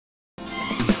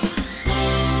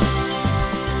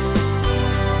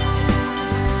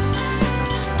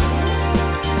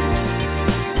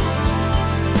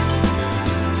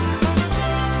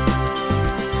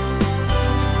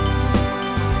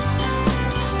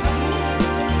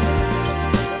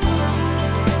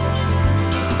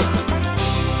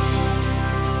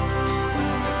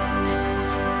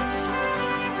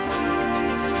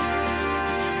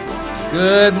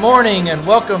Good morning and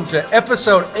welcome to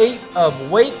episode 8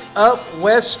 of Wake Up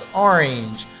West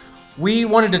Orange. We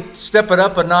wanted to step it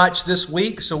up a notch this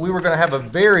week, so we were going to have a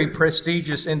very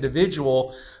prestigious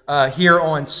individual here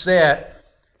on set.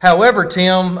 However,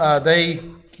 Tim, they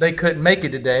couldn't make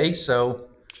it today, so...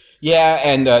 Yeah,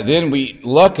 and then we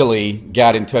luckily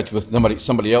got in touch with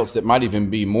somebody else that might even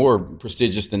be more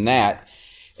prestigious than that,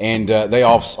 and they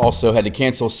also had to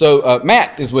cancel. So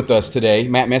Matt is with us today,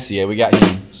 Matt Messier. We got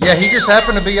him. Yeah, he just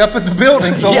happened to be up at the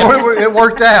building, so it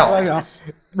worked out. Well, you know,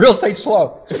 real estate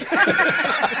slow.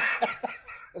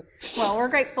 Well, we're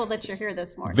grateful that you're here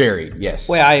this morning. Very, yes.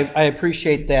 Well, I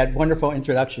appreciate that wonderful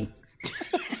introduction.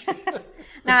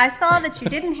 Now, I saw that you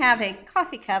didn't have a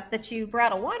coffee cup, that you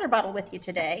brought a water bottle with you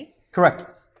today. Correct.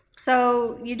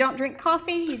 So you don't drink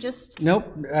coffee? You just... Nope.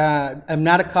 I'm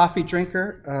not a coffee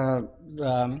drinker.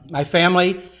 My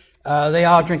family, they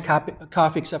all drink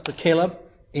coffee except for Caleb,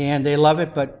 and they love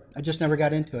it, but I just never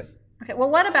got into it. Okay, well,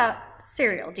 what about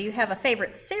cereal? Do you have a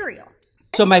favorite cereal?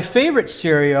 So my favorite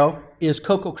cereal is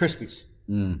Cocoa Krispies.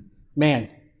 Man,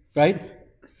 right?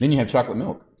 Then you have chocolate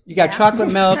milk. You got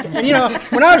chocolate milk. And, you know,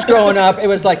 when I was growing up, it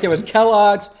was like there was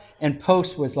Kellogg's, and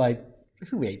Post was like,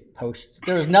 who ate Post?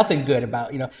 There was nothing good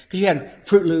about, because you had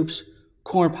Fruit Loops,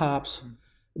 Corn Pops.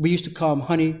 We used to call them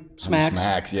Honey Smacks.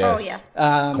 Smacks, yes. Oh, yeah.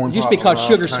 Used to be called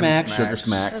Sugar Smacks. Sugar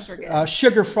Smacks. Those are good.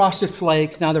 Sugar Frosted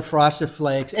Flakes. Now they're Frosted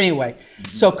Flakes. Anyway,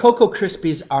 so Cocoa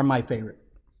Krispies are my favorite.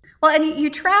 Well, and you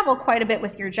travel quite a bit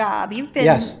with your job. You've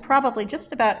been probably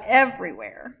just about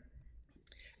everywhere.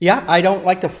 Yeah, I don't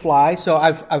like to fly, so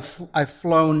I've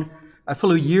flown. I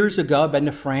flew years ago. I've been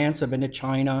to France. I've been to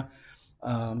China,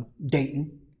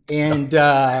 Dayton, and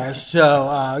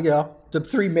the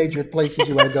three major places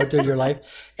you want to go to in your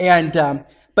life. And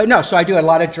but no, so I do a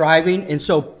lot of driving, and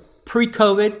so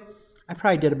pre-COVID, I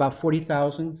probably did about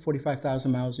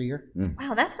 45,000 miles a year.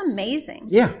 Wow, that's amazing.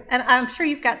 Yeah, and I'm sure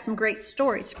you've got some great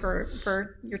stories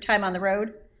for your time on the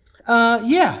road.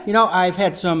 Yeah, I've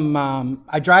had some,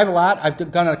 I drive a lot. I've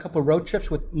gone on a couple of road trips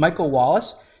with Michael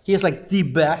Wallace. He is like the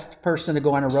best person to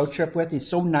go on a road trip with. He's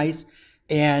so nice.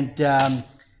 And,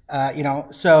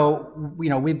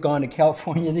 we've gone to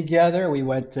California together. We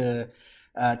went to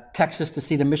Texas to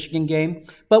see the Michigan game.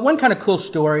 But one kind of cool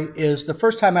story is the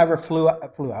first time I ever flew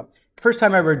out, first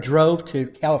time I ever drove to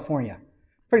California.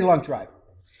 Pretty long drive.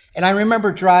 And I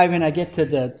remember driving, I get to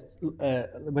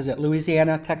the,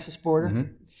 Louisiana-Texas border?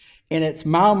 Mm-hmm. And it's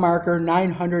mile marker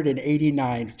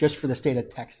 989 just for the state of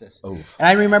Texas. Oh. And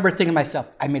I remember thinking to myself,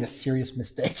 I made a serious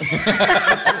mistake.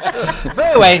 But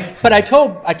anyway, I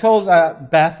told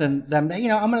Beth and them,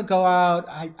 I'm going to go out.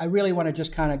 I really want to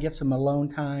just kind of get some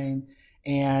alone time.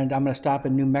 And I'm going to stop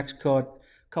in New Mexico at a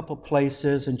couple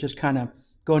places and just kind of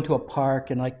go into a park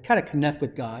and like kind of connect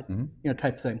with God,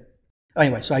 type thing.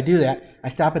 Anyway, so I do that. I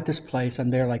stop at this place.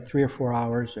 I'm there like 3 or 4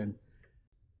 hours. And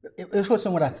it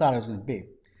wasn't what I thought it was going to be.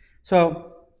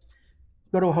 So,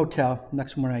 go to a hotel.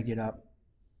 Next morning I get up.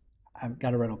 I've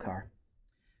got a rental car.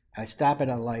 I stop at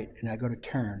a light and I go to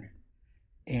turn.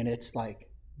 And it's like,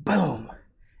 boom.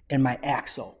 And my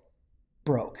axle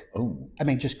broke. Oh. I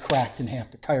mean, just cracked in half.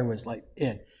 The tire was like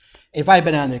in. If I had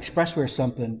been on the expressway or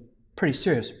something, pretty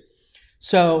serious.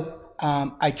 So,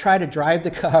 I try to drive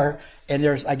the car. And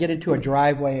I get into a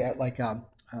driveway at like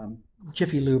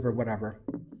Jiffy Lube or whatever.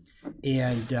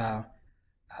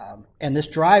 And this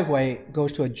driveway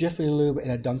goes to a Jiffy Lube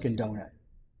and a Dunkin' Donut.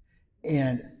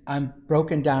 And I'm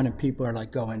broken down and people are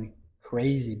like going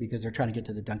crazy because they're trying to get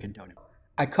to the Dunkin' Donut.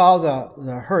 I call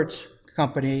the Hertz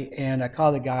company and I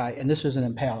call the guy, and this is an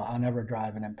Impala. I'll never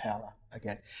drive an Impala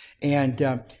again.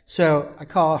 And so I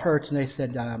call Hertz and they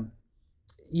said,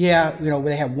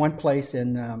 they have one place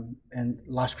in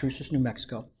Las Cruces, New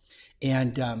Mexico.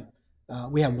 And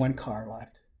we have one car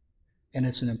left. And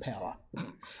it's an Impala.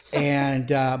 And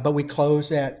but we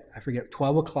close at,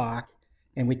 12 o'clock,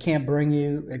 and we can't bring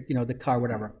you, the car,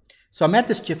 whatever. So I'm at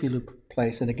this Jiffy Lube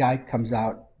place, and the guy comes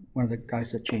out, one of the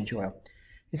guys that change oil.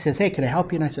 He says, "Hey, can I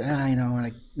help you?" And I said,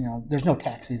 there's no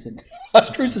taxis in Las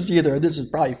Cruces either. This is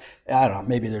probably, I don't know,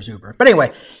 maybe there's Uber. But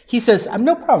anyway, he says,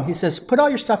 no problem. He says, put all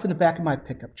your stuff in the back of my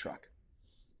pickup truck,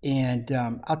 and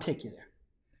I'll take you there.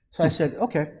 So I said,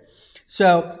 okay.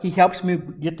 So he helps me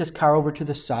get this car over to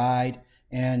the side,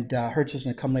 and Hertz is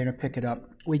going to come later and pick it up.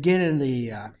 We get in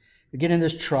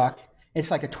this truck. It's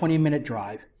like a 20-minute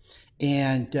drive,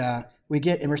 and we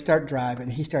start driving.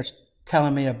 And he starts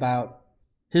telling me about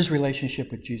his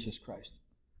relationship with Jesus Christ,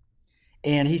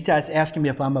 and he starts asking me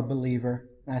if I'm a believer.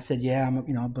 And I said, yeah, I'm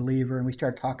a believer. And we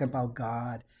start talking about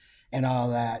God and all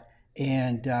that.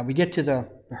 And we get to the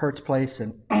Hertz place,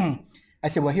 and I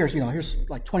said, well, here's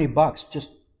like $20, just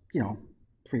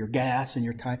for your gas and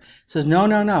your time. He says, no,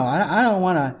 I don't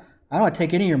want to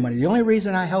take any of your money. The only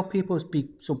reason I help people is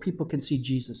so people can see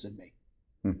Jesus in me.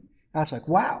 I was like,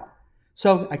 wow.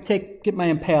 So I get my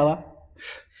Impala,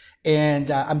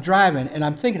 and I'm driving, and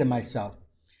I'm thinking to myself,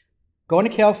 going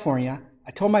to California,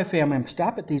 I told my family I'm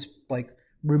stop at these like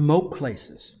remote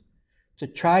places to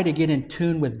try to get in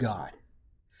tune with God.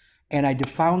 And I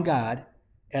found God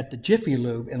at the Jiffy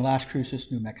Lube in Las Cruces,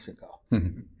 New Mexico.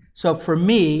 So for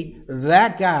me,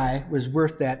 that guy was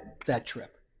worth that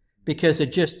trip, because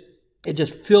it just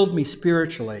filled me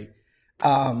spiritually.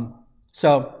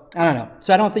 So I don't know.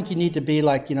 So I don't think you need to be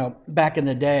like, back in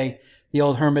the day, the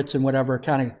old hermits and whatever,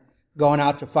 kind of going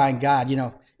out to find God.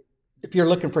 If you're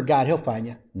looking for God, he'll find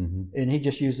you. And he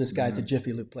just used this guy at the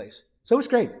Jiffy Lube place. So it was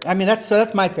great. I mean,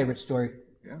 that's my favorite story.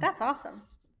 Yeah. That's awesome.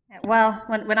 Well,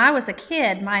 when I was a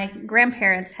kid, my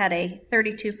grandparents had a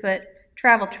 32-foot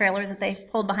travel trailer that they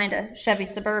pulled behind a Chevy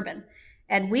Suburban.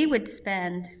 And we would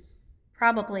spend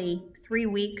probably 3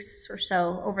 weeks or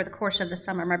so over the course of the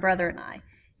summer, my brother and I,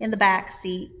 in the back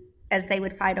seat, as they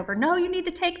would fight over, no, you need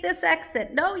to take this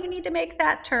exit. No, you need to make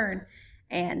that turn.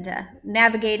 And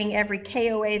navigating every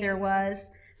KOA there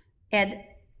was. And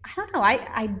I don't know,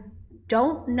 I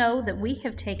don't know that we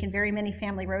have taken very many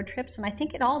family road trips, and I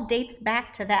think it all dates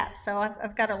back to that. So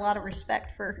I've got a lot of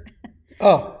respect for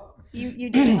you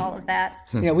doing all of that.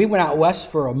 We went out west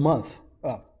for a month,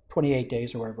 28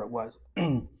 days or whatever it was.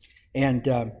 And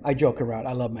I joke around.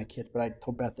 I love my kids, but I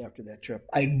told Beth after that trip,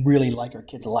 I really like our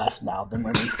kids less now than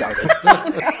when we started.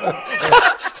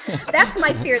 That's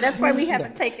my fear. That's why we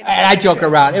haven't taken. And I joke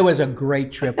around. It was a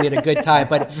great trip. We had a good time.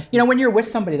 But when you're with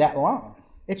somebody that long,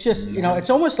 it's just it's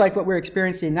almost like what we're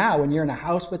experiencing now when you're in a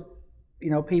house with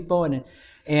people, and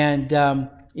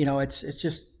it's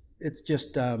just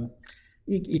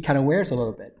it kind of wears a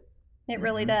little bit. It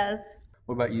really does.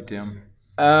 What about you, Tim?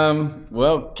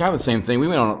 Well, kind of the same thing. We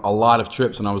went on a lot of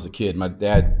trips when I was a kid. My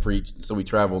dad preached, so we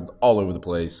traveled all over the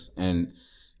place, and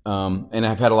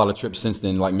I've had a lot of trips since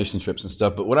then, like mission trips and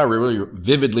stuff. But what I really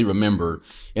vividly remember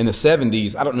in the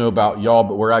 70s, I don't know about y'all,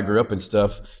 but where I grew up and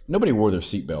stuff, nobody wore their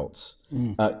seatbelts.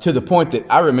 To the point that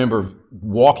I remember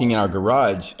walking in our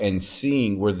garage and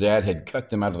seeing where Dad had cut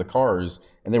them out of the cars,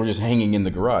 and they were just hanging in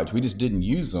the garage. We just didn't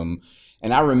use them.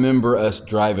 And I remember us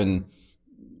driving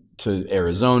to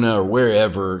Arizona or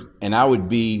wherever, and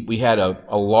we had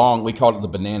a long, we called it the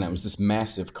Banana. It was this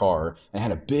massive car, and it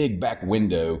had a big back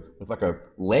window with like a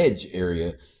ledge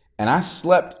area, and I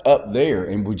slept up there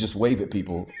and would just wave at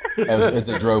people as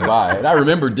they drove by. And I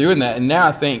remember doing that, and now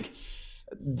I think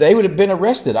they would have been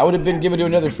arrested. I would have been given to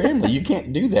another family. You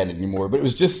can't do that anymore. But it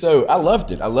was just so, I loved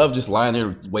it. I loved just lying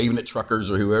there waving at truckers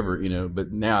or whoever,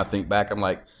 but now I think back, I'm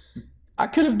like, I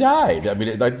could have died. I mean,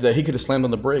 he could have slammed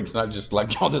on the brakes, not just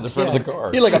like gone to the front of the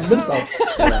car. You're like a missile.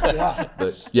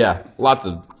 But yeah, lots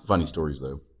of funny stories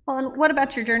though. Well, and what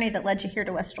about your journey that led you here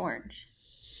to West Orange?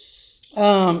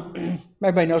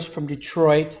 Everybody knows from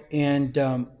Detroit, and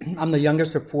I'm the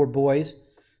youngest of 4 boys.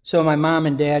 So my mom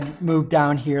and dad moved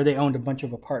down here. They owned a bunch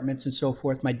of apartments and so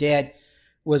forth. My dad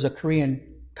was a Korean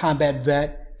combat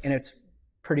vet, and it's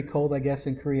pretty cold, I guess,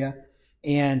 in Korea.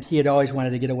 And he had always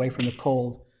wanted to get away from the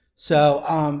cold.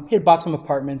 So he had bought some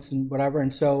apartments and whatever.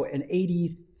 And so in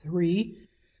 '83,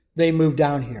 they moved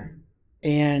down here.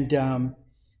 And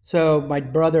so my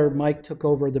brother, Mike, took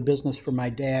over the business for my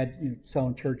dad,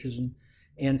 selling churches.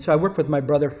 And so I worked with my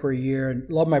brother for a year and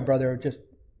loved my brother, just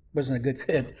wasn't a good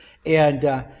fit.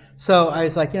 And so I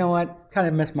was like, you know what, kind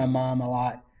of miss my mom a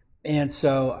lot. And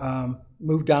so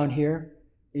moved down here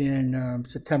in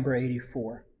September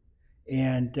 '84.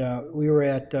 And we were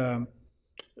at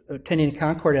attending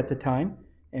Concord at the time,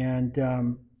 and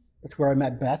that's where I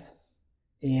met Beth.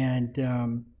 And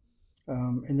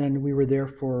then we were there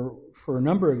for a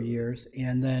number of years,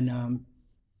 and then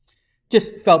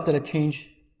just felt that a change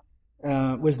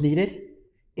was needed.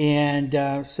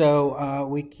 And so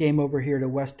we came over here to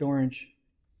West Orange,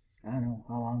 I don't know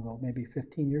how long ago, maybe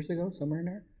 15 years ago, somewhere in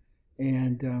there.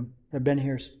 And I've been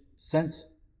here since.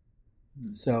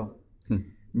 So.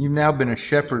 You've now been a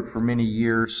shepherd for many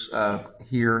years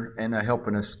here, and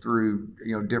helping us through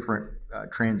different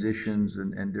transitions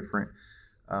and different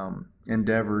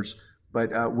endeavors.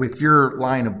 But with your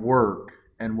line of work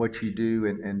and what you do,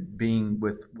 and being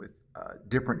with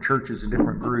different churches and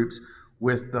different groups,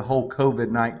 with the whole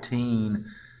COVID-19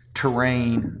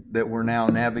 terrain that we're now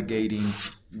navigating,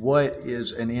 what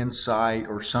is an insight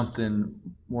or something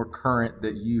more current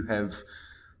that you have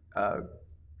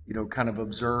kind of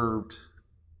observed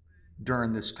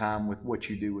during this time with what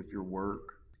you do with your work?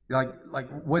 Like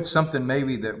what's something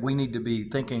maybe that we need to be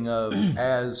thinking of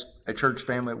as a church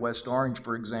family at West Orange,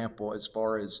 for example, as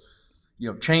far as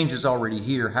change is already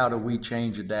here. How do we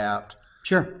change, adapt,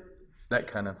 Sure. that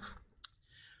kind of?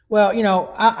 Well,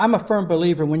 I'm a firm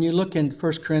believer. When you look in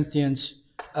 1 Corinthians,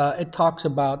 it talks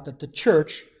about that the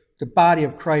church, the body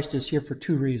of Christ, is here for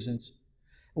two reasons.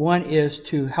 One is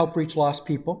to help reach lost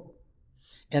people,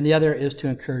 and the other is to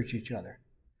encourage each other.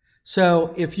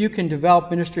 So if you can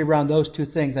develop ministry around those two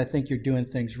things, I think you're doing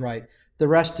things right. The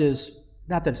rest is,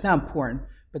 not that it's not important,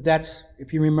 but that's,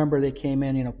 if you remember, they came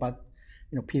in, but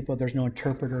people, there's no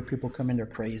interpreter, people come in, they're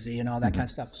crazy and all that kind of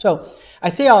stuff. So I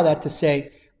say all that to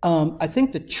say, I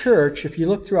think the church, if you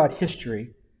look throughout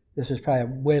history, this is probably a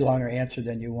way longer answer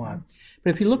than you want,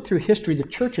 but if you look through history, the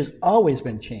church has always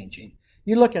been changing.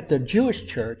 You look at the Jewish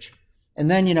church, and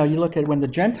then, you look at when the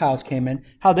Gentiles came in,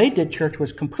 how they did church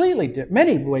was completely,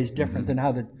 many ways different than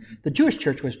how the Jewish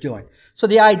church was doing. So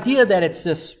the idea that it's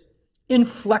this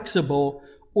inflexible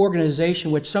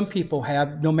organization, which some people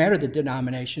have, no matter the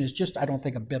denomination, is just, I don't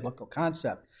think, a biblical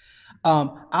concept.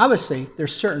 Obviously,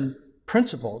 there's certain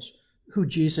principles, who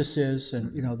Jesus is,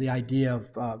 and the idea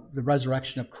of the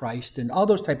resurrection of Christ, and all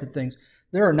those type of things.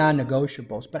 There are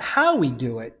non-negotiables, but how we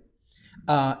do it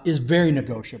is very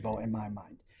negotiable in my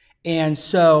mind. And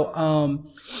so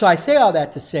I say all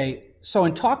that to say, so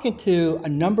in talking to a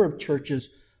number of churches,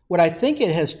 what I think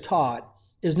it has taught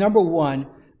is, number one,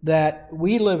 that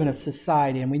we live in a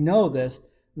society, and we know this,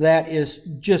 that is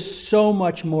just so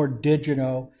much more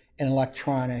digital and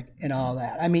electronic and all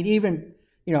that. I mean, even,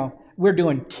 we're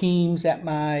doing Teams at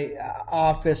my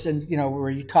office, and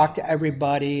where you talk to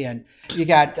everybody, and you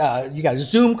got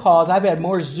Zoom calls. I've had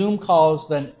more Zoom calls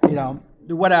than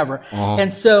whatever.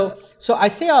 And so I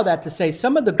say all that to say,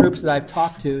 some of the groups that I've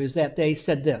talked to is that they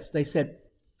said this. They said,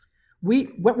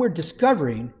 what we're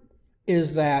discovering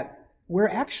is that we're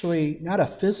actually not a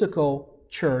physical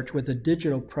church with a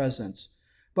digital presence,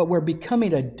 but we're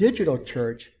becoming a digital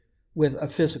church with a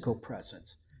physical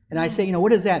presence. And I say,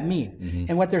 what does that mean?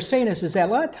 And what they're saying is that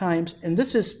a lot of times, and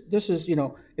this is,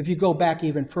 if you go back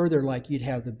even further, like you'd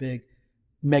have the big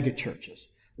mega churches.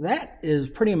 That is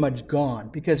pretty much gone,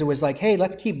 because it was like, hey,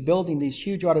 let's keep building these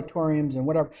huge auditoriums and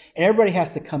whatever, and everybody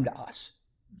has to come to us.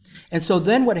 And so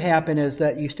then what happened is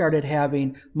that you started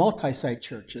having multi-site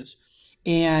churches,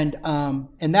 and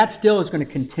that still is going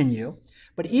to continue.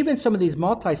 But even some of these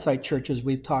multi-site churches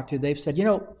we've talked to, they've said,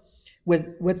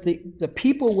 with the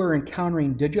people we're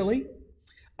encountering digitally,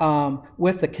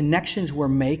 with the connections we're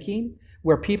making,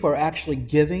 where people are actually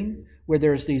giving, where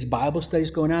there's these Bible studies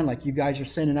going on, like you guys are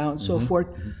sending out and so forth,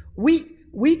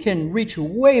 we can reach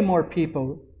way more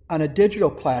people on a digital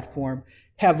platform,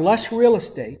 have less real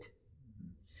estate,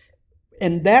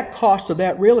 and that cost of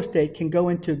that real estate can go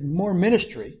into more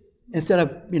ministry instead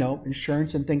of,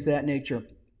 insurance and things of that nature.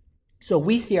 So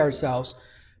we see ourselves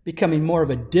becoming more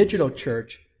of a digital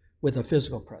church with a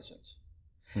physical presence.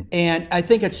 And I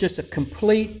think it's just a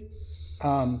complete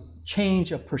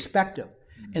change of perspective.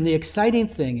 And the exciting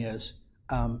thing is,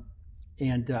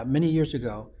 many years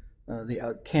ago,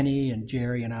 Kenny and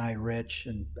Jerry and I, Rich,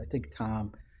 and I think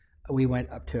Tom, we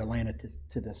went up to Atlanta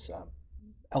to this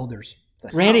elders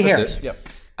thing. Randy Harris. Yep.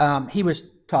 He was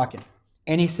talking,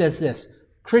 and he says this: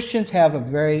 Christians need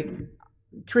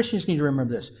to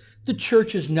remember this. The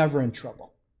church is never in trouble.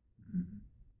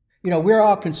 We're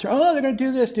all concerned, they're going to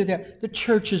do this, do that. The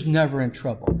church is never in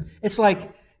trouble. It's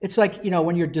like,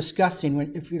 when you're discussing,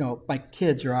 if my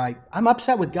kids or I'm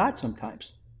upset with God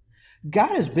sometimes.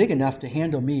 God is big enough to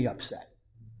handle me upset.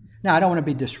 Now, I don't want to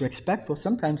be disrespectful.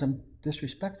 Sometimes I'm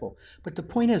disrespectful. But the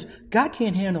point is, God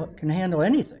can handle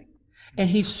anything. And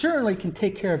he certainly can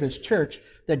take care of his church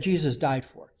that Jesus died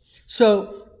for.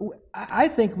 So I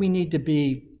think we need to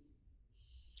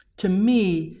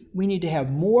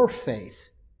have more faith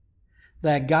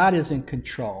that God is in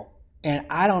control, and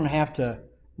I don't have to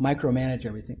micromanage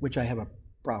everything, which I have a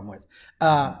problem with,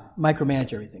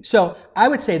 micromanage everything. So I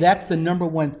would say that's the number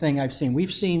one thing I've seen.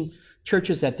 We've seen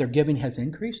churches that their giving has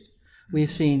increased.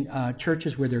 We've seen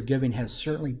churches where their giving has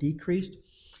certainly decreased.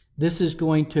 This is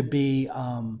going to be,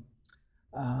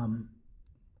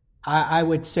 I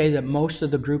would say that most of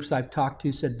the groups I've talked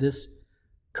to said this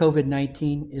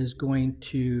COVID-19 is going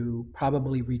to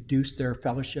probably reduce their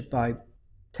fellowship by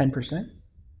 10%.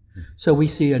 So we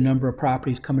see a number of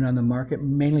properties coming on the market,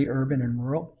 mainly urban and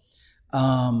rural.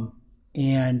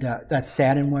 And that's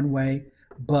sad in one way,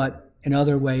 but in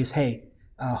other ways,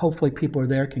 hopefully people are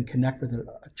there, can connect with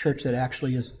a church that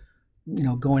actually is,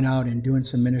 going out and doing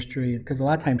some ministry, because a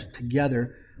lot of times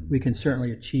together we can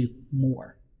certainly achieve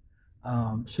more.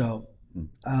 So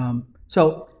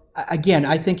again,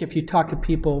 I think if you talk to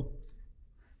people,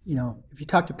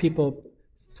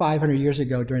 500 years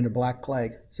ago during the Black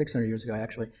Plague, 600 years ago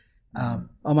actually,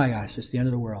 Oh my gosh, it's the end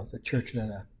of the world. The church,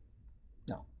 no.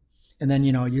 And then,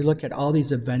 you look at all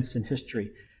these events in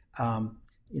history, and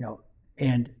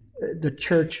the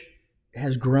church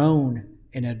has grown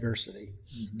in adversity.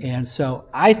 And so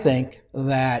I think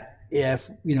that if,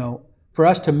 for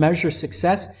us to measure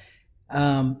success,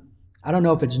 I don't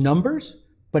know if it's numbers,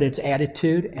 but it's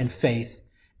attitude and faith.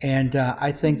 And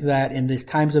I think that in these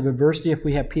times of adversity, if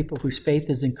we have people whose faith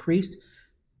is increased,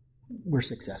 we're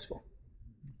successful.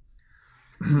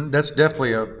 That's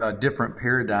definitely a different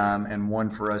paradigm, and one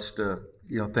for us to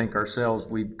think ourselves.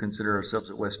 We consider ourselves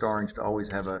at West Orange to always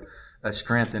have a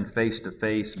strength in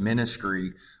face-to-face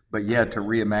ministry, but to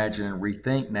reimagine and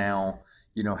rethink now.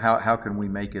 How can we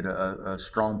make it a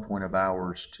strong point of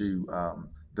ours to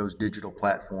those digital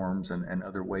platforms and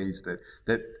other ways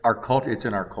that our culture, it's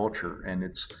in our culture, and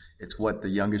it's what the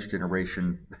youngest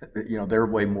generation, they're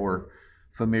way more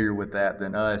familiar with that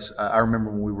than us. I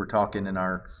remember when we were talking in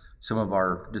some of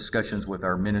our discussions with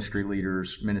our ministry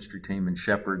leaders, ministry team, and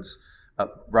shepherds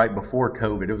right before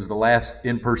COVID. It was the last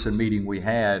in-person meeting we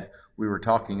had. We were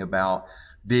talking about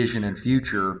vision and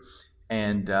future,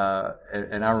 and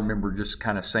I remember just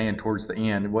kind of saying towards the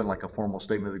end, it wasn't like a formal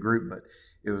statement of the group, but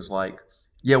it was like,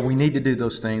 we need to do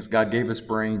those things. God gave us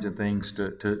brains and things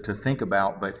to think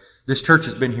about, but this church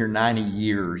has been here 90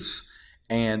 years.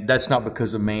 And that's not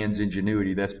because of man's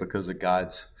ingenuity. That's because of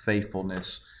God's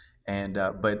faithfulness. And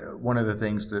but one of the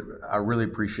things that I really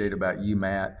appreciate about you,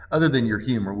 Matt, other than your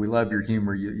humor, we love your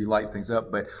humor. You light things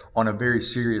up, but on a very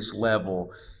serious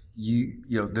level,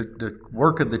 the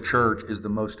work of the church is the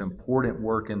most important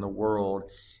work in the world.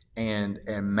 And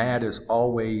Matt is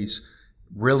always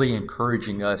really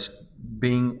encouraging us,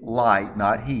 being light,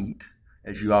 not heat,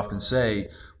 as you often say,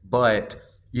 but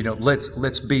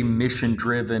let's be mission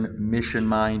driven, mission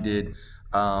minded.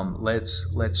 Let's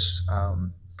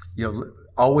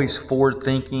always forward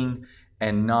thinking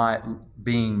and not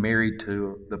being married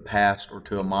to the past or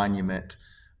to a monument,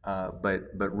 but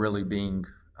really being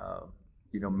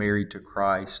married to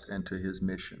Christ and to His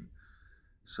mission.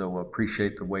 So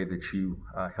appreciate the way that you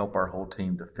help our whole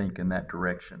team to think in that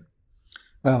direction.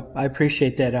 Well, I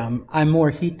appreciate that. I'm more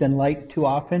heat than light too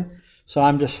often. So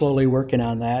I'm just slowly working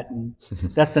on that, and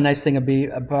that's the nice thing of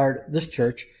being a part of this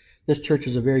church. This church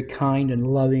is a very kind and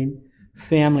loving,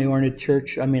 family-oriented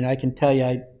church. I mean, I can tell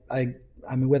you,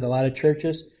 I'm with a lot of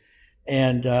churches,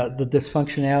 and the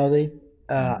dysfunctionality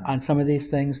on some of these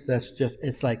things,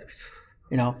 it's like,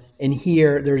 in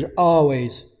here, there's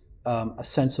always a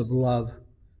sense of love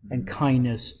and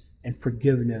kindness and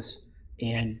forgiveness.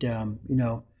 And,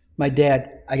 my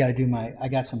dad, I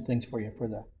got some things for you for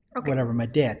the whatever, my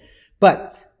dad.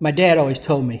 But my dad always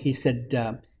told me, he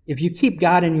said, if you keep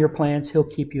God in your plans, He'll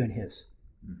keep you in His.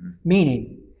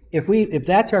 Meaning, if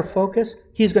that's our focus,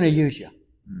 He's going to use you.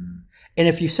 And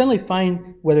if you suddenly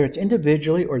find, whether it's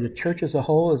individually or the church as a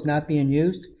whole is not being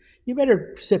used, you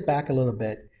better sit back a little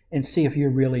bit and see if you're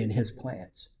really in His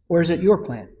plans. Or is it your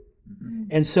plan?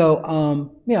 And so,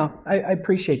 I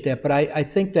appreciate that. But I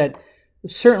think that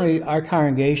certainly our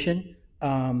congregation,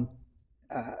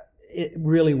 it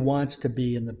really wants to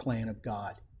be in the plan of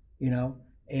God,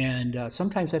 and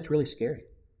sometimes that's really scary.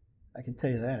 I can tell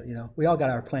you that, we all got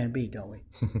our plan B, don't we?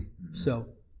 So,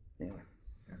 anyway.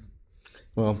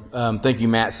 Well, thank you,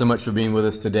 Matt, so much for being with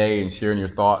us today and sharing your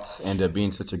thoughts and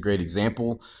being such a great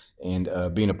example and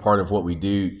being a part of what we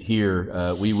do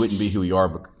here. We wouldn't be who we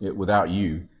are without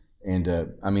you. And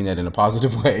I mean that in a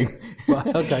positive way. Well,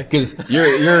 okay. Because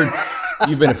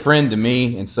you've been a friend to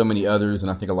me and so many others,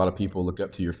 and I think a lot of people look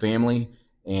up to your family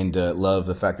and love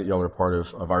the fact that y'all are part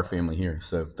of our family here.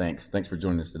 So thanks for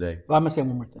joining us today. Well, I'm going to say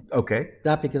one more thing. Okay.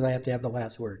 Not because I have to have the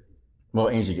last word. Well,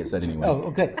 Angie gets that anyway. Oh,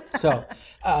 okay. So,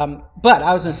 but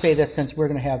I was going to say this since we're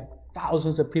going to have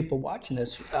thousands of people watching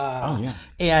this.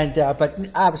 And but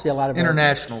obviously a lot of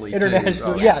internationally.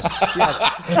 Internationally, yes.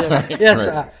 Right,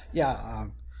 yes.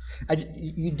 right.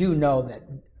 You do know that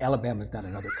Alabama is not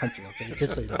another country, okay?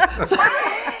 Just so you know.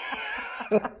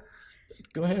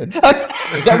 Go ahead.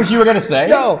 Is that what you were going to say?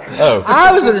 No. Oh.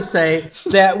 I was going to say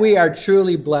that we are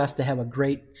truly blessed to have a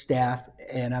great staff,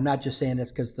 and I'm not just saying this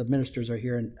because the ministers are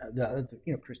here, and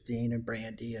Christine and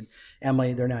Brandy and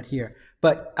Emily, they're not here.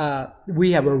 But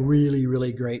we have a really,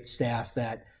 really great staff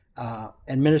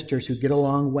and ministers who get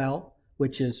along well,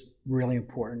 which is really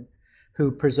important,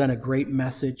 who present a great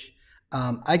message.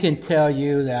 I can tell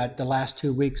you that the last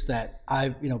 2 weeks that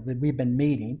we've been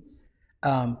meeting,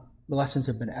 the lessons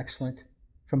have been excellent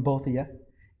from both of you,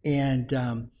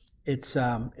 and it's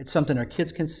something our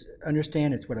kids can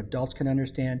understand. It's what adults can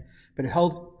understand. But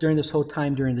during this whole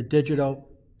time, during the digital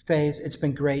phase, it's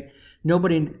been great.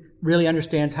 Nobody really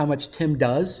understands how much Tim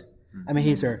does. I mean,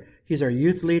 he's He's our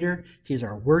youth leader. He's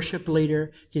our worship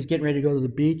leader. He's getting ready to go to the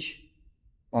beach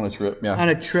On a trip, yeah. on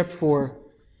a trip for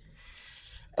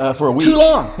a week. too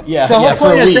long. Yeah, the whole yeah, for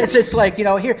point a is, week. it's like,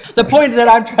 here, the point that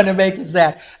I'm trying to make is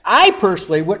that I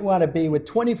personally wouldn't want to be with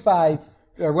 25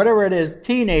 or whatever it is,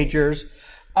 teenagers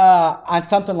on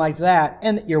something like that,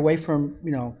 and you're away from,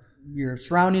 your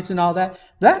surroundings and all that.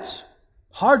 That's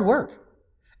hard work.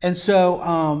 And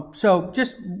so,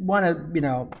 just want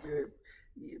to,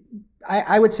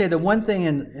 I would say the one thing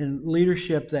in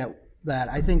leadership that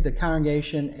I think the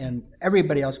congregation and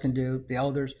everybody else can do, the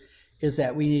elders, is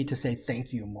that we need to say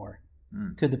thank you more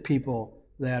to the people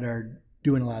that are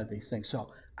doing a lot of these things.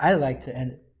 So I like to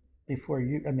end it before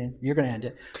you, you're going to end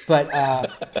it, but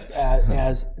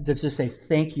as to just say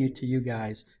thank you to you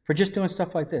guys for just doing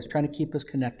stuff like this, trying to keep us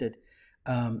connected.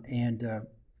 And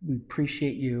we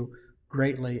appreciate you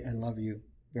greatly and love you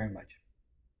very much.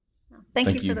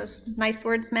 Thank you for those nice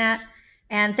words, Matt.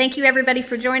 And thank you, everybody,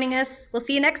 for joining us. We'll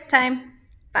see you next time.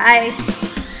 Bye.